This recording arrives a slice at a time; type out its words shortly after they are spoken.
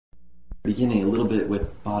Beginning a little bit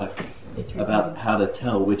with Bhadak about how to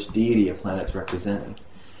tell which deity a planet's representing.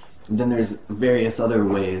 And then there's various other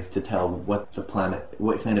ways to tell what the planet,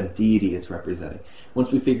 what kind of deity it's representing.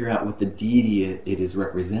 Once we figure out what the deity it is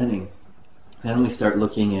representing, then we start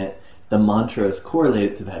looking at the mantras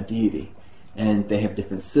correlated to that deity. And they have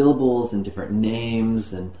different syllables and different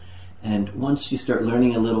names, and once you start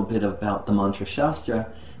learning a little bit about the mantra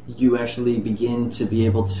Shastra, you actually begin to be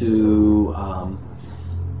able to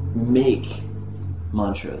make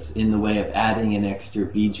mantras in the way of adding an extra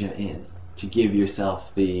bija in to give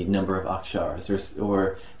yourself the number of akshars,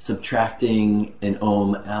 or subtracting an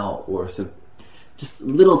om out, or just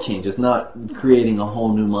little changes, not creating a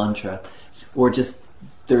whole new mantra. Or just,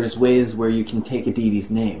 there's ways where you can take a deity's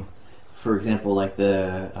name. For example, like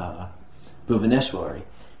the Bhubaneshwar.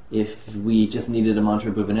 If we just needed a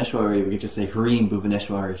mantra Bhubaneshwar, we could just say Hrim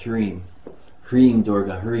Bhubaneshwar Hrim. Hrim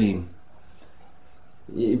Durga Hrim.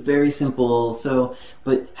 Very simple. So,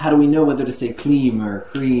 but how do we know whether to say Kleem or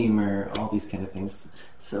Hrim or all these kind of things?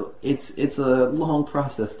 So it's a long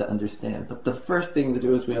process to understand. But the first thing to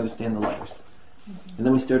do is we understand the letters. And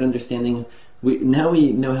then we start understanding, now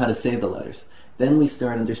we know how to say the letters. Then we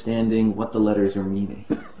start understanding what the letters are meaning.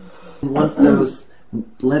 And once those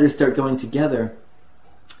letters start going together,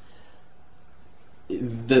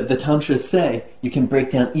 the tantras say you can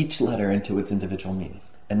break down each letter into its individual meaning,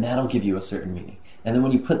 and that'll give you a certain meaning. And then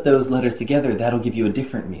when you put those letters together, that'll give you a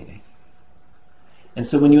different meaning. And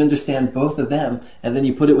so when you understand both of them, and then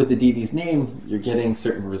you put it with the deity's name, you're getting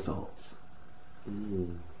certain results.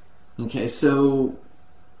 Okay, so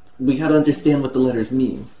we got to understand what the letters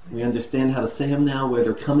mean. We understand how to say them now, where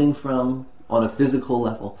they're coming from on a physical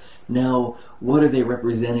level. Now, what are they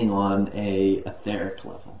representing on a etheric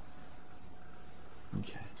level?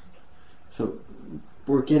 Okay, so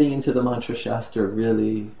we're getting into the mantra Shastra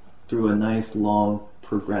really through a nice, long,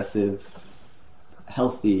 progressive,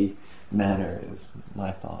 healthy manner is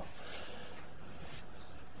my thought.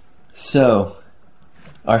 So,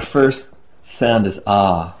 our first sound is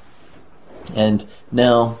ah. And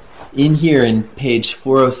now, in here in page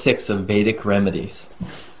 406 of Vedic Remedies,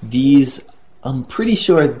 these, I'm pretty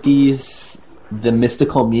sure the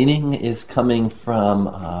mystical meaning is coming from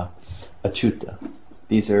Achyuta.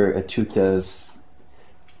 These are Achyuta's,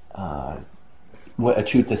 what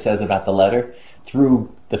Achyuta says about the letter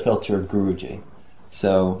through the filter of Guruji.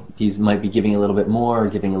 So he might be giving a little bit more or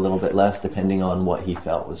giving a little bit less depending on what he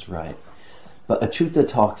felt was right. But Achyuta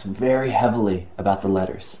talks very heavily about the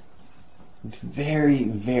letters. Very,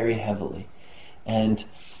 very heavily. And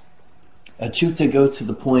Achyuta goes to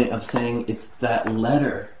the point of saying it's that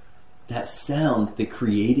letter, that sound that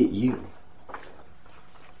created you.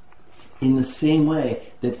 In the same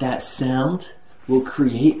way that sound will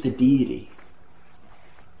create the deity.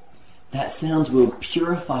 That sound will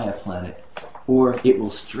purify a planet, or it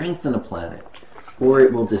will strengthen a planet, or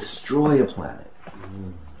it will destroy a planet.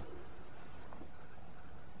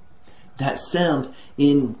 That sound,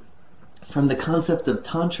 from the concept of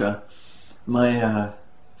Tantra, my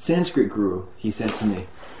Sanskrit guru, he said to me,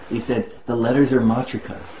 he said, the letters are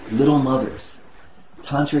matrikas, little mothers.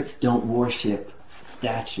 Tantrics don't worship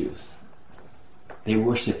statues. They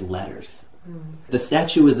worship letters. The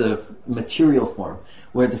statue is a material form,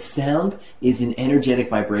 where the sound is an energetic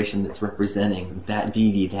vibration that's representing that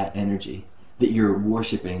deity, that energy that you're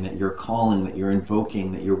worshiping, that you're calling, that you're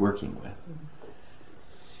invoking, that you're working with.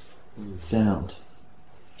 Sound.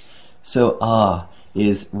 So ah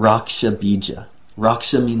is Raksha Bija.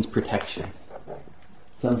 Raksha means protection.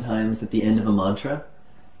 Sometimes at the end of a mantra,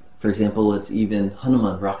 for example, it's even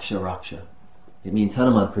Hanuman Raksha Raksha. It means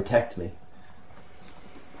Hanuman, protect me.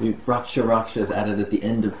 Raksha Raksha is added at the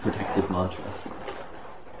end of protective mantras.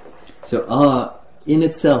 So in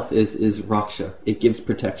itself is Raksha. It gives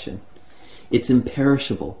protection. It's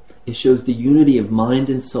imperishable. It shows the unity of mind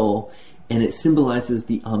and soul, and it symbolizes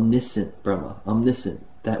the omniscient Brahma, omniscient,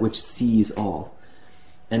 that which sees all.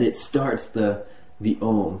 And it starts the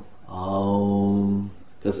Om. Om.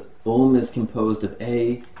 Because Om is composed of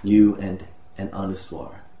A, U, and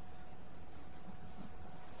Anuswar.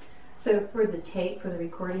 So for the tape, for the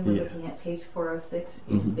recording, we're looking at page 406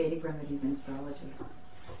 in Vedic Remedies and Astrology.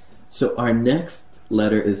 So our next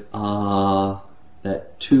letter is Ah,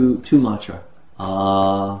 that two matra.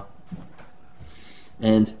 Ah.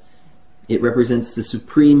 And it represents the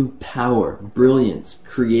supreme power, brilliance,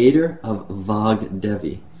 creator of Vag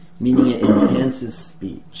Devi, meaning it enhances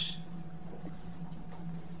speech.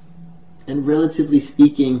 And relatively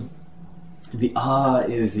speaking, the Ah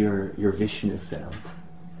is your Vishnu sound.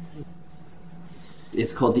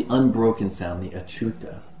 It's called the unbroken sound, the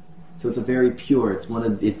Achyuta. So it's a very pure, it's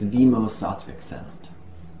the most sattvic sound.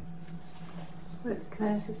 Wait, can I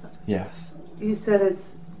ask you something? Yes. You said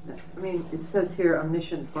it's, I mean, it says here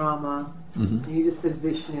omniscient Brahma, and you just said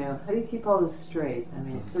Vishnu. How do you keep all this straight? I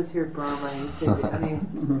mean, it says here Brahma, and you say, I mean,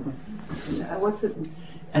 what's it?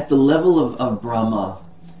 At the level of Brahma,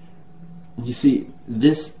 you see,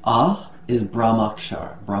 this is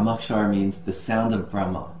Brahmakshar. Brahmakshar means the sound of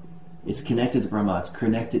Brahma. It's connected to Brahma. It's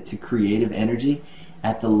connected to creative energy.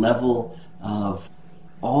 At the level of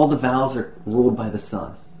all the vowels are ruled by the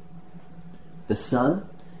sun. The sun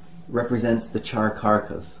represents the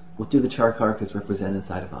Charkarkas. What do the Charkarkas represent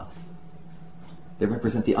inside of us? They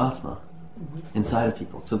represent the Atma inside of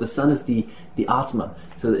people. So the sun is the Atma.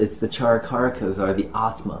 So it's the Charkarkas are the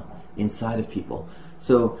Atma inside of people.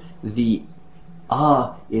 So the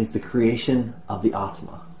is the creation of the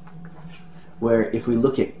Atma. Where if we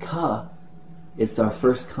look at Ka, it's our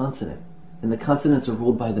first consonant. And the consonants are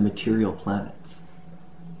ruled by the material planets.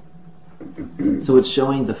 So it's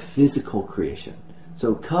showing the physical creation.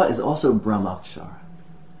 So Ka is also Brahmakshara.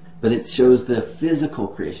 But it shows the physical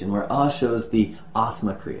creation, where shows the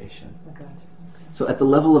Atma creation. Okay. So at the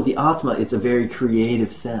level of the Atma, it's a very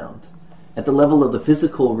creative sound. At the level of the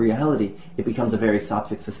physical reality, it becomes a very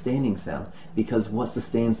sattvic sustaining sound. Because what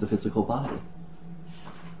sustains the physical body?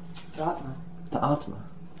 The Atma. The Atma.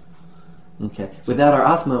 Okay. Without our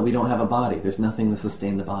Atma, we don't have a body. There's nothing to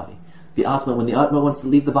sustain the body. The Atma, when the Atma wants to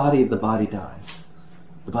leave the body dies.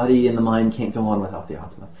 The body and the mind can't go on without the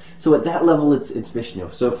Atma. So at that level, it's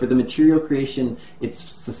Vishnu. So for the material creation, it's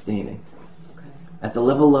sustaining. Okay. At the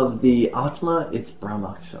level of the Atma, it's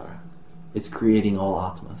Brahmakshara. It's creating all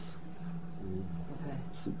Atmas. Okay.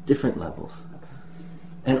 So different levels. Okay.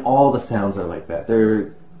 And all the sounds are like that.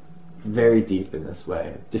 They're very deep in this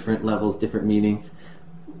way. Different levels, different meanings.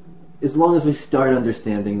 As long as we start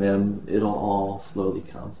understanding them, it'll all slowly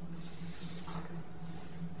come.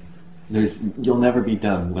 You'll never be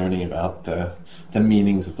done learning about the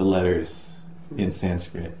meanings of the letters in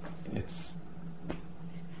Sanskrit. It's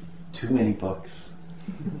too many books.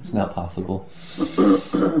 It's not possible.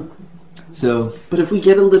 So, but if we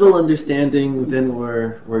get a little understanding, then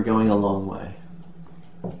we're going a long way.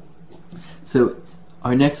 So,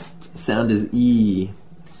 our next sound is E.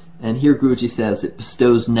 And here Guruji says it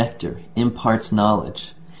bestows nectar, imparts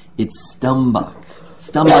knowledge. It's stambak.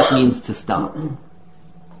 Stambak means to stop.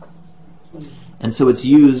 And so it's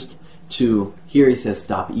used to, here he says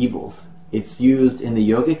stop evils. It's used in the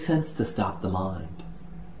yogic sense to stop the mind.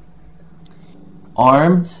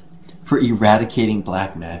 Armed for eradicating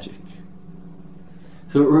black magic.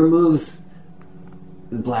 So it removes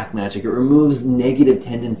black magic. It removes negative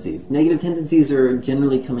tendencies. Negative tendencies are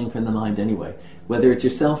generally coming from the mind anyway, whether it's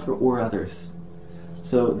yourself or others.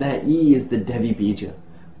 So that E is the Devi Bija.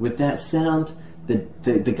 With that sound,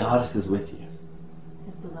 the goddess is with you.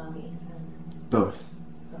 Is the Vagish Both.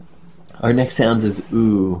 Our next sound is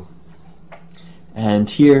U. And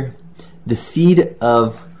here, the seed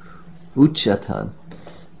of Uchatan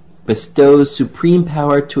bestows supreme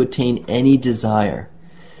power to attain any desire,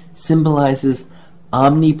 symbolizes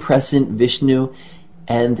omnipresent Vishnu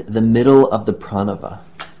and the middle of the pranava.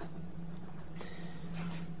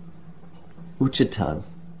 Uchatan,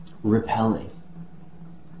 repelling.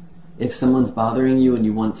 If someone's bothering you and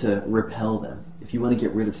you want to repel them, if you want to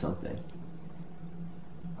get rid of something.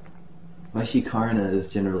 Vaishikarna is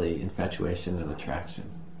generally infatuation and attraction.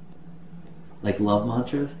 Like love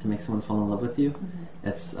mantras to make someone fall in love with you,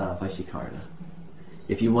 that's Vaishikarna.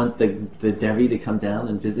 If you want the Devi to come down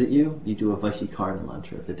and visit you, you do a Vaishikarna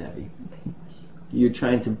mantra of the Devi. You're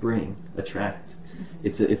trying to attract.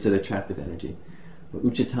 It's an attractive energy. But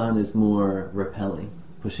Uchatan is more repelling,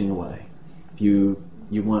 pushing away. If you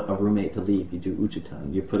want a roommate to leave, you do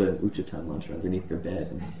Uchatan. You put an Uchatan mantra underneath their bed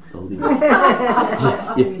and they'll leave.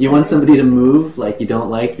 you want somebody to move, like you don't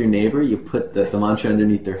like your neighbor, you put the mantra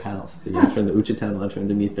underneath their house. The Uchatan mantra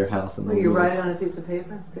underneath their house. And you write it on a piece of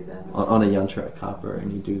paper and stick that on a yantra copper,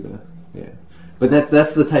 and you do yeah. But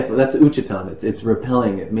that's the type of, that's Uchatan. It's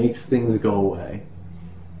repelling. It makes things go away.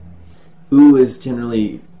 U is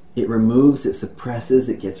generally, it removes, it suppresses,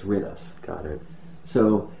 it gets rid of. Got it.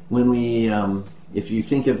 So when we, if you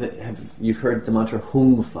think of it, you've heard the mantra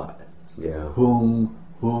Hung Fa. Yeah. Hung,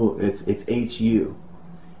 it's H-U.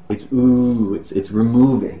 It's U, it's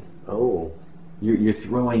removing. Oh. You're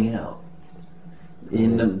throwing out.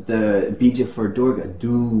 In the bija for Durga,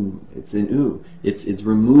 Doom, it's an U. It's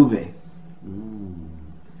removing.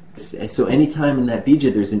 So anytime in that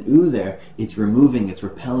bija there's an U there, it's removing, it's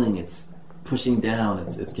repelling, it's pushing down,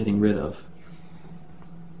 it's getting rid of.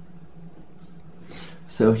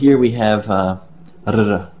 So here we have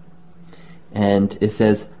R, and it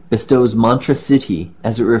says bestows mantra siddhi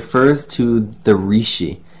as it refers to the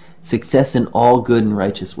rishi, success in all good and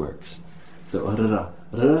righteous works. So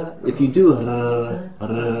if you do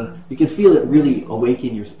you can feel it really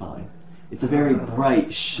awaken your spine. It's a very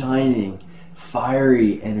bright, shining,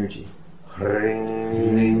 fiery energy.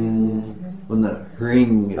 Ring. Well, not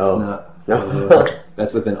ring. It's not.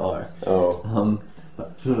 That's with an R.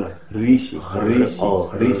 Rishi.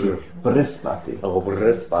 Brihaspati. Brihaspati.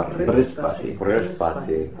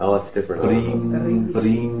 Oh, it's different. Bring.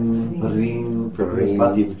 For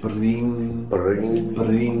Brihaspati, it's bring.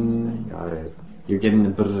 Got it. You're getting the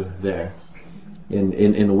brr there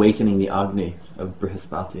in awakening the Agni of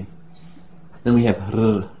Brihaspati. Then we have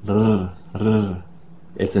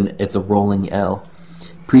It's a rolling L.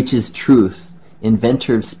 Preaches truth,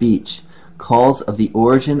 inventor of speech, calls of the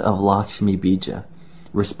origin of Lakshmi Bija,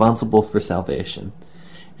 responsible for salvation.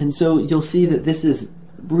 And so you'll see that this is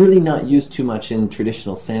really not used too much in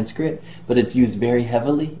traditional Sanskrit, but it's used very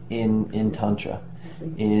heavily in Tantra,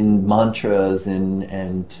 in mantras and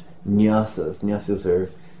nyasas. Nyasas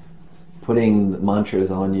are putting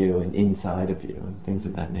mantras on you and inside of you and things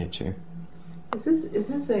of that nature. Is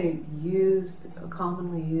this a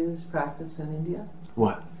commonly used practice in India?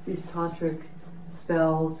 What? These tantric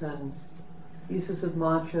spells and uses of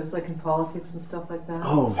mantras, like in politics and stuff like that?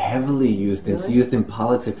 Oh, heavily used. Really? It's used in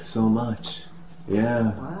politics so much.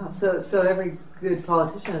 Yeah. Wow. So every good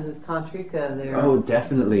politician has his tantrika there. Oh,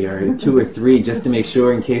 definitely, or 2 or 3, just to make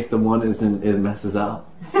sure in case the one it messes up.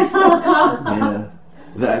 Yeah.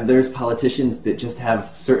 There's politicians that just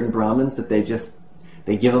have certain Brahmins that they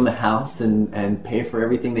give them a house and pay for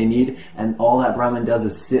everything they need, and all that Brahmin does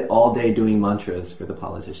is sit all day doing mantras for the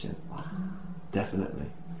politician. Wow. Definitely.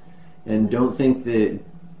 And don't think that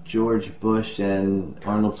George Bush and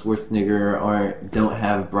Arnold Schwarzenegger don't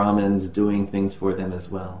have Brahmins doing things for them as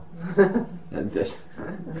well. So the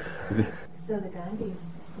Gandhis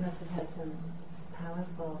must have had some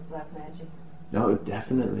powerful black magic. Oh,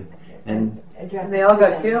 definitely. And they all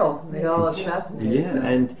got killed. They all assassinated. Yeah,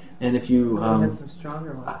 and if you had some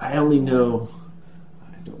stronger ones. I only know,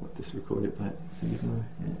 I don't want this recorded, but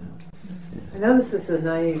I know this is a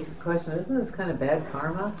naive question. Isn't this kind of bad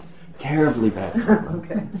karma? Terribly bad karma.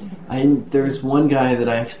 Okay. There's one guy that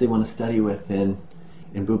I actually want to study with in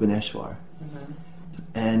Bhubaneshwar. Mm-hmm.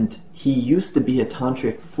 And he used to be a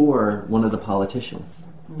tantric for one of the politicians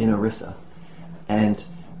in Orissa. And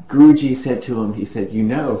Guruji said to him, he said, you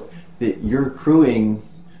know that you're accruing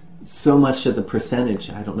so much of the percentage,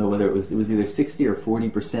 I don't know whether it was either 60 or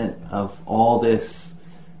 40% of all this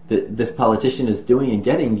that this politician is doing and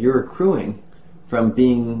getting, you're accruing from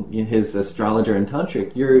being his astrologer and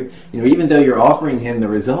tantric. Even though you're offering him the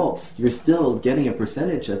results, you're still getting a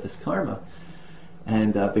percentage of this karma.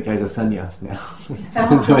 And the guy's a sannyas now. He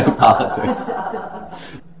doesn't do any politics.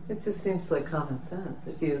 It just seems like common sense.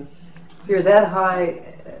 If you're that high,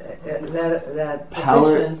 that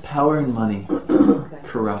power and money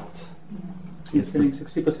corrupt. He's getting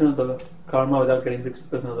 60% of the karma without getting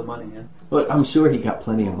 60% of the money. Yeah. Well, I'm sure he got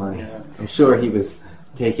plenty of money. Yeah. I'm sure he was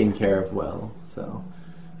taken care of well. So.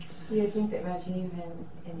 Do you think that Rajiv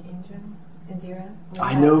and Indira?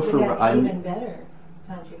 I know even better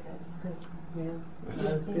tantrikas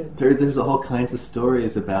because there's all kinds of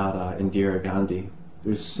stories about Indira Gandhi.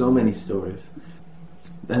 There's so many stories.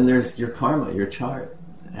 Then there's your karma, your chart,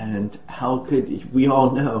 and we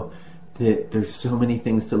all know that there's so many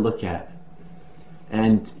things to look at,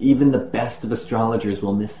 and even the best of astrologers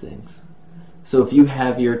will miss things. So if you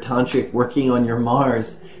have your tantric working on your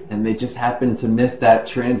Mars and they just happen to miss that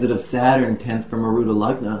transit of Saturn 10th from Maruta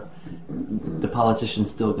Lagna, the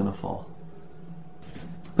politician's still going to fall.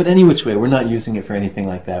 But any which way, we're not using it for anything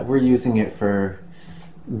like that. We're using it for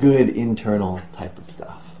good internal type of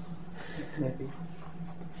stuff. Maybe.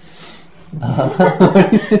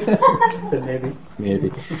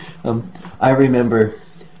 Maybe. I remember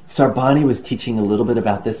Sarbani was teaching a little bit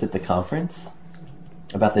about this at the conference,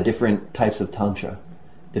 about the different types of tantra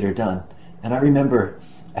that are done. And I remember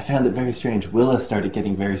I found it very strange. Willa started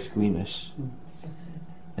getting very squeamish.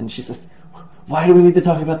 And she says, why do we need to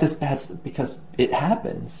talk about this bad stuff? Because it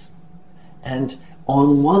happens. And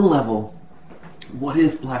on one level, what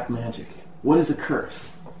is black magic? What is a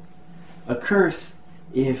curse? A curse,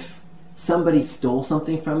 if somebody stole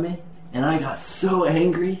something from me and I got so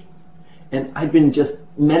angry, and I'd been just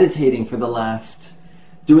meditating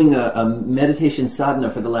doing a meditation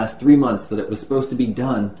sadhana for the last 3 months that it was supposed to be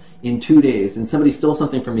done in 2 days, and somebody stole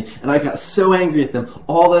something from me and I got so angry at them,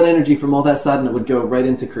 all that energy from all that sadhana would go right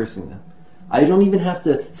into cursing them. I don't even have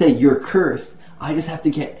to say you're cursed, I just have to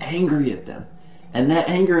get angry at them. And that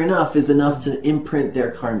anger is enough to imprint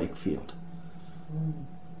their karmic field.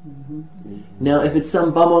 Now, if it's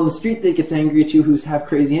some bum on the street that gets angry at you who's half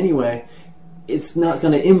crazy anyway, it's not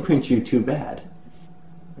going to imprint you too bad.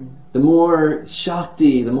 The more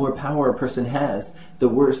Shakti, the more power a person has, the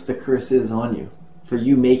worse the curse is on you for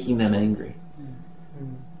you making them angry.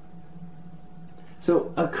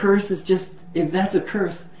 So a curse is just, if that's a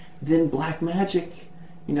curse, then black magic,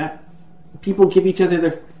 people give each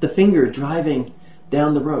other the finger driving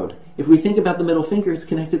down the road. If we think about the middle finger, it's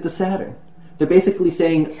connected to Saturn. They're basically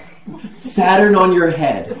saying, Saturn on your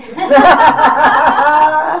head.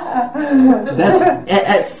 That's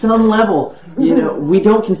at some level, we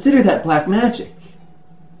don't consider that black magic.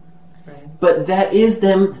 Right. But that is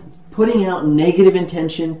them putting out negative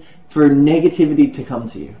intention for negativity to come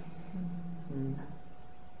to you.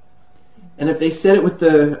 And if they said it with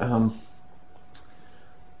the,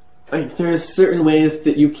 there's certain ways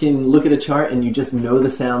that you can look at a chart and you just know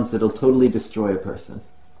the sounds that'll totally destroy a person.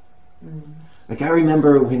 Like I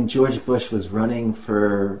remember when George Bush was running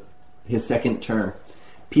for his second term,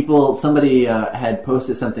 somebody had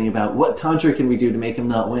posted something about what tantra can we do to make him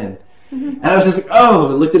not win. And I was just like, I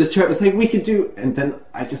looked at his chart, I was like, we could do, and then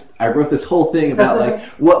I wrote this whole thing about like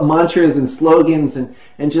what mantras and slogans and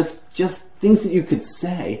just things that you could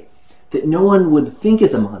say that no one would think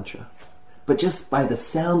is a mantra, but just by the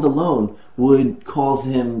sound alone would cause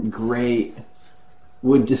him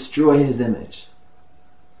would destroy his image.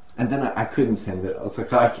 And then I couldn't send it. I was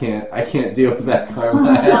like, I can't deal with that karma.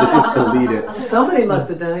 I had to just delete it. Somebody must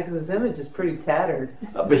have done it because his image is pretty tattered.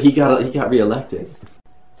 But he got reelected.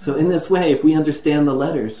 So in this way, if we understand the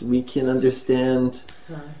letters, we can understand.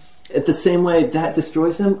 At the same way that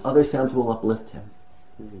destroys him, other sounds will uplift him.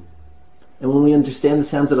 And when we understand the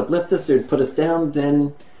sounds that uplift us or put us down,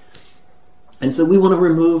 and so we want to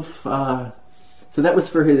remove. So that was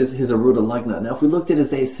for his Aruda Lagna. Now, if we looked at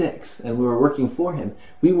his A6 and we were working for him,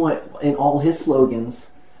 we want in all his slogans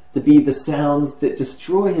to be the sounds that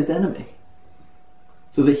destroy his enemy,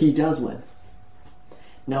 so that he does win.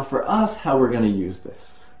 Now, for us, how we're going to use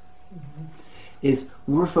this is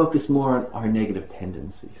we're focused more on our negative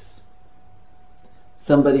tendencies.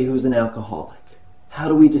 Somebody who's an alcoholic. How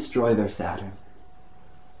do we destroy their Saturn?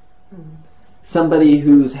 Somebody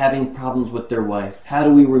who's having problems with their wife. How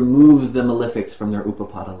do we remove the malefics from their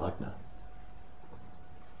Upapada Lagna?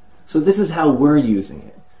 So this is how we're using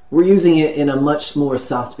it. We're using it in a much more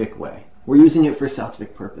sattvic way. We're using it for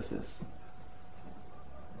sattvic purposes.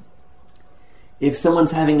 If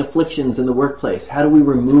someone's having afflictions in the workplace, how do we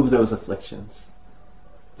remove those afflictions?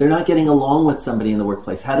 They're not getting along with somebody in the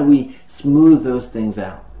workplace. How do we smooth those things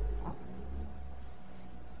out?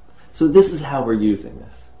 So this is how we're using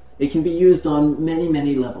this. It can be used on many,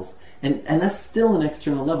 many levels. And that's still an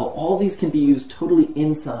external level. All these can be used totally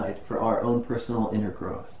inside for our own personal inner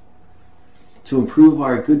growth, to improve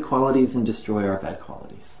our good qualities and destroy our bad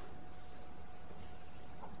qualities.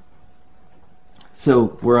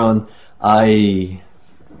 So we're on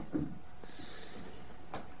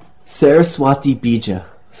Saraswati Bija.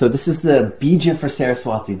 So this is the Bija for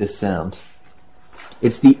Saraswati, this sound.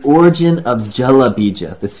 It's the origin of Jala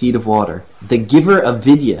Bija, the seed of water, the giver of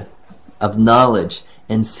Vidya, of knowledge,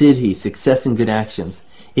 and Siddhi, success and good actions.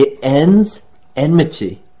 It ends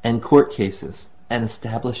enmity and court cases and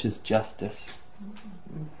establishes justice.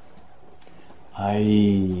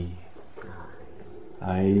 So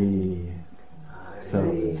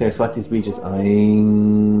Saraswati's Bija is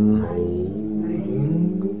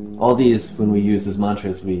All these, when we use as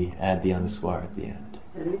mantras, we add the anuswar at the end.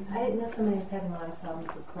 I didn't know somebody was having a lot of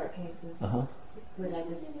problems with court cases. Would I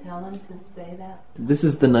just tell them to say that? This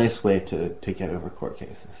is the nice way to get over court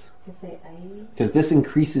cases. To say ai? Because this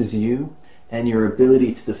increases you and your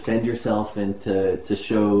ability to defend yourself and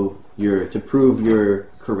to prove your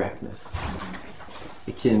correctness.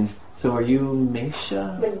 It can. So are you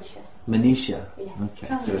Manisha? Manisha. Yes. Okay,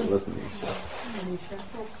 so it wasn't Manisha.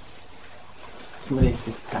 Somebody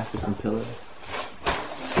just pass her some pillows.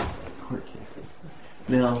 Court cases.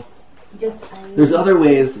 Now, there's other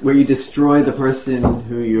ways where you destroy the person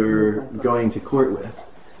who you're going to court with.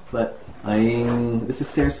 But this is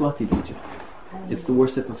Saraswati Bija. It's the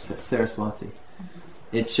worship of Saraswati.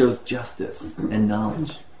 It shows justice and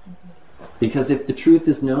knowledge. Because if the truth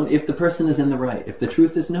is known, if the person is in the right, if the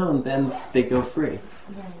truth is known, then they go free.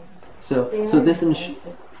 So this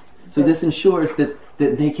ensures that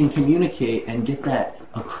they can communicate and get that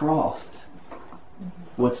across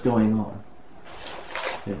what's going on.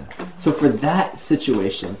 Yeah. So for that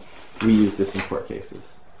situation, we use this in court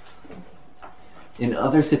cases. In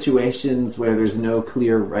other situations where there's no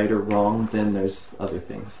clear right or wrong, then there's other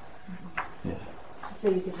things. Yeah. So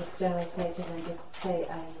you could just generally say to them, just say,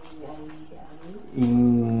 I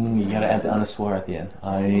You gotta add the anuswara at the end.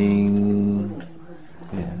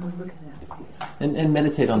 Yeah. And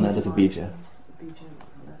meditate on that as a bija.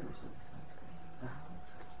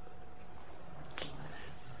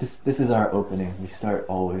 This is our opening. We start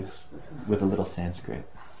always with a little Sanskrit.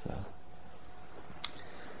 So,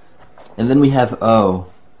 and then we have O.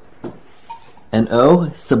 And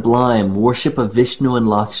O, sublime, worship of Vishnu and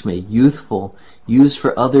Lakshmi, youthful, used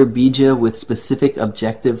for other bija with specific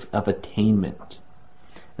objective of attainment.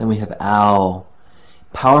 Then we have Ao,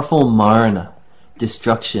 powerful marana,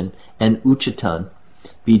 destruction, and Uchatan,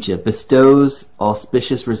 bija, bestows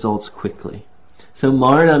auspicious results quickly. So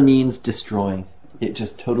marana means destroying. It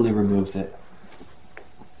just totally removes it.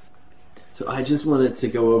 So I just wanted to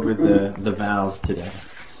go over the vowels today.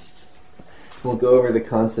 We'll go over the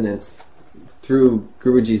consonants through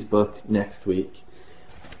Guruji's book next week.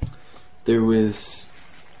 There was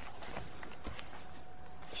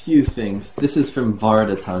few things. This is from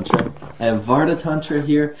Varda Tantra. I have Varda Tantra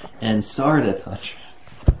here and Sarda Tantra.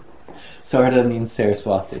 Sarda means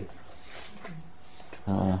Saraswati.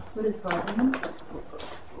 What is Varda mean?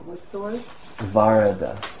 What's the word?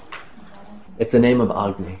 Varada. It's a name of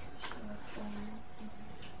Agni.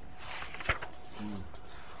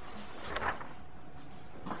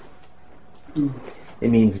 It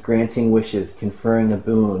means granting wishes, conferring a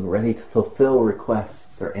boon, ready to fulfill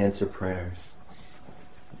requests or answer prayers.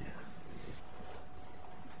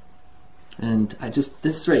 And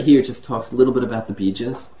this right here just talks a little bit about the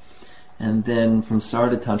bijas. And then from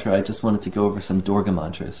Sarda Tantra, I just wanted to go over some Durga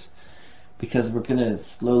mantras, because we're going to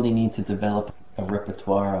slowly need to develop a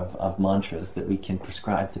repertoire of mantras that we can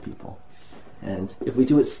prescribe to people. And if we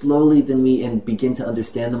do it slowly, then we begin to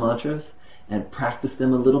understand the mantras and practice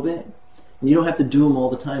them a little bit. And you don't have to do them all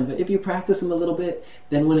the time, but if you practice them a little bit,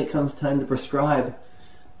 then when it comes time to prescribe,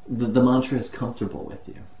 the mantra is comfortable with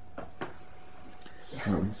you.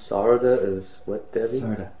 Sarda is what, Devi?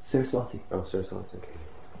 Sarda. Saraswati. Oh, Saraswati, okay.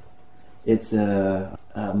 It's a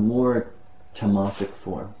more tamasic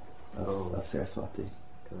form of Saraswati.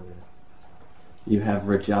 Got it. You have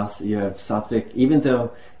Rajas, you have Sattvic, even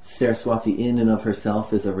though Saraswati in and of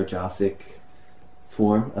herself is a Rajasic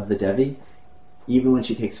form of the Devi, even when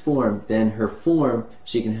she takes form, then her form,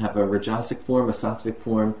 she can have a Rajasic form, a Sattvic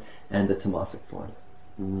form, and a tamasic form.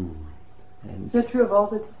 Mm. And Is that true of all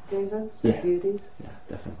the devas, Yeah. deities? yeah,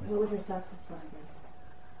 definitely. What would her sattvic form be?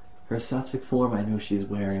 Her Sattvic form, I know she's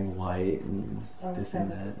wearing white and Oh, this and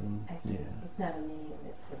that. And, I see. yeah. It's not a name,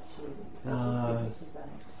 it's what she...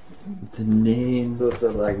 The name... So it's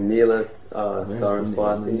like Neela Where's the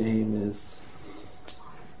Saraswati. name? The name is...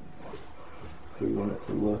 We wanted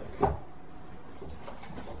to look.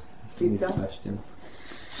 See these Sita? questions.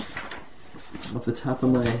 Off the top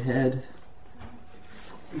of my head...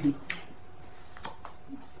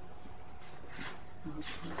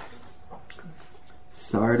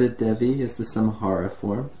 Sarda Devi is the Samhara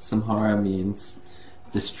form. Samhara means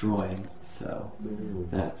destroying, so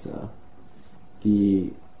that's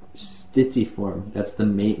the Sthiti form. That's the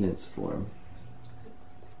maintenance form.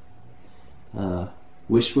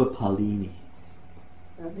 Vishwapalini.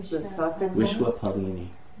 That's the sattvic. Vishwapalini.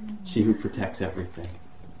 She who protects everything.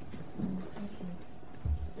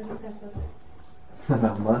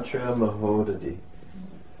 Mantra Mahodadi.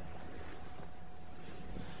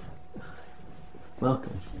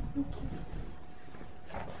 Welcome.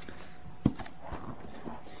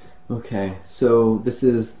 Okay, so this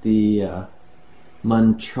is the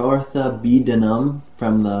Manchartha Bidanam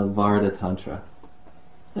from the Varda Tantra.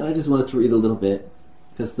 And I just wanted to read a little bit,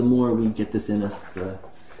 because the more we get this in us, the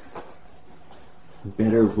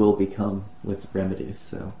better we'll become with remedies.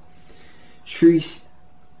 So, Sri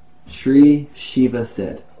Shiva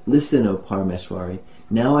said, "Listen, O Parameshwari,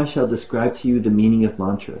 now I shall describe to you the meaning of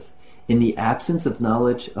mantras, in the absence of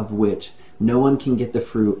knowledge of which no one can get the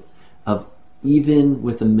fruit of even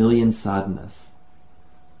with 1,000,000 sadhanas.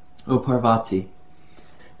 O Parvati,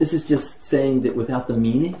 this is just saying that without the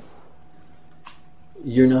meaning,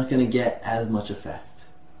 you're not going to get as much effect.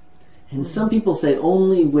 And some people say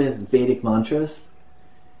only with Vedic mantras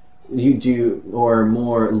you do, or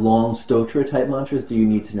more long stotra type mantras, do you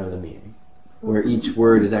need to know the meaning, where each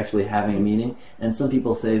word is actually having a meaning. And some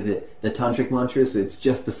people say that the tantric mantras, it's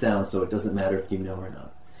just the sound, so it doesn't matter if you know or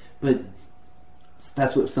not. But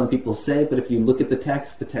that's what some people say, but if you look at the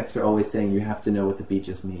texts are always saying you have to know what the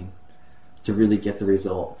bijas mean to really get the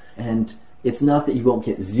result. And it's not that you won't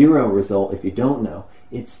get 0 result if you don't know,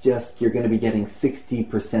 it's just you're going to be getting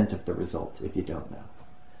 60% of the result if you don't know.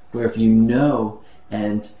 Where if you know,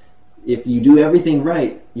 and if you do everything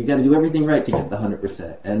right, you got to do everything right to get the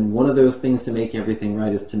 100%. And one of those things to make everything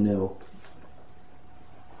right is to know.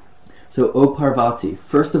 So, O Parvati,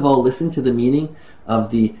 first of all, listen to the meaning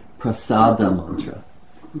of the Prasada mantra.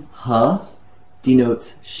 Ha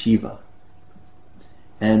denotes Shiva,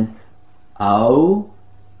 and Au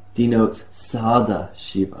denotes Sada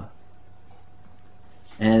Shiva.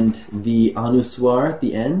 And the Anuswar at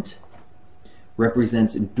the end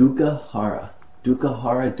represents Dukkha Hara. Dukkha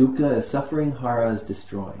Hara, Dukkha is suffering, Hara is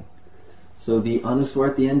destroying. So the Anuswar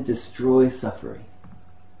at the end destroys suffering.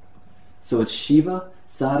 So it's Shiva,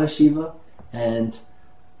 Sada Shiva, and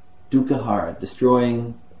Dukkha Hara,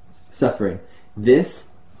 destroying suffering. This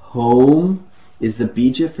home is the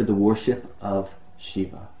bija for the worship of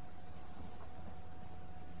Shiva.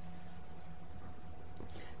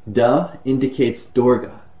 Da indicates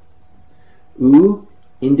Durga. U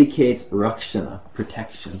indicates Rakshana,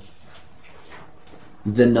 protection.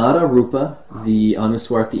 The Nada Rupa, the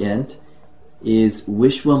Anuswar at the end, is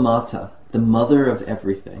Vishwamata, the mother of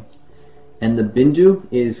everything. And the Bindu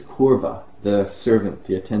is Kurva, the servant,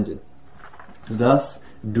 the attendant. Thus,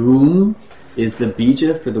 Doom is the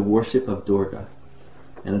bija for the worship of Durga.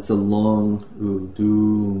 And it's a long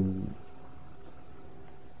Doom.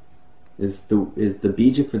 Is the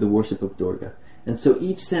bija for the worship of Durga. And so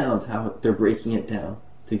each sound, how they're breaking it down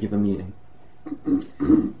to give a meaning.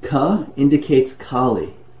 Ka indicates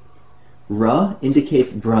Kali. Ra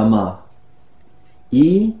indicates Brahma.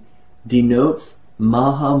 E denotes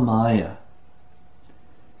Mahamaya.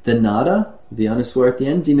 The Nada, the Anuswar at the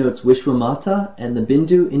end, denotes Vishwamata, and the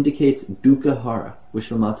Bindu indicates Dukkha Hara.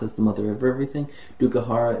 Vishwamata is the mother of everything. Dukkha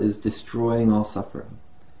Hara is destroying all suffering.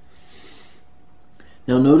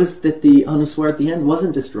 Now notice that the Anuswar at the end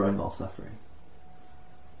wasn't destroying all suffering.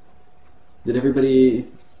 Did everybody...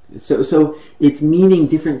 So it's meaning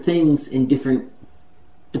different things in different...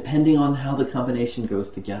 depending on how the combination goes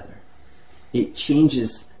together. It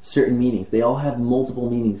changes certain meanings. They all have multiple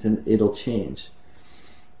meanings and it'll change.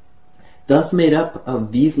 Thus made up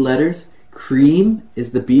of these letters, Cream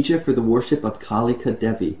is the bija for the worship of Kalika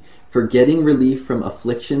Devi, for getting relief from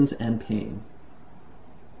afflictions and pain.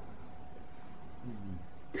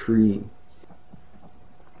 Cream.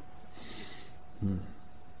 Okay.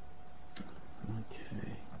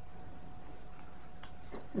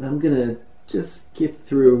 And I'm going to just skip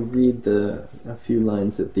through, read a few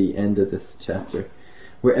lines at the end of this chapter.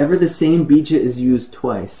 Wherever the same bija is used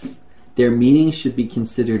twice, their meanings should be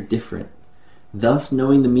considered different. Thus,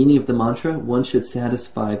 knowing the meaning of the mantra, one should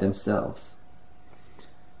satisfy themselves.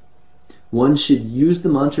 One should use the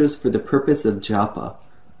mantras for the purpose of japa,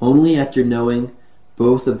 only after knowing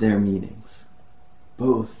both of their meanings.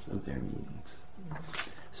 Both of their meanings.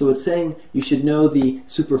 So it's saying you should know the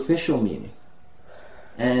superficial meaning.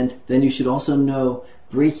 And then you should also know,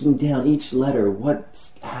 breaking down each letter,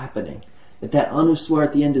 what's happening. That Anuswar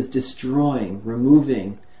at the end is destroying,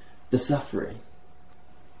 removing the suffering.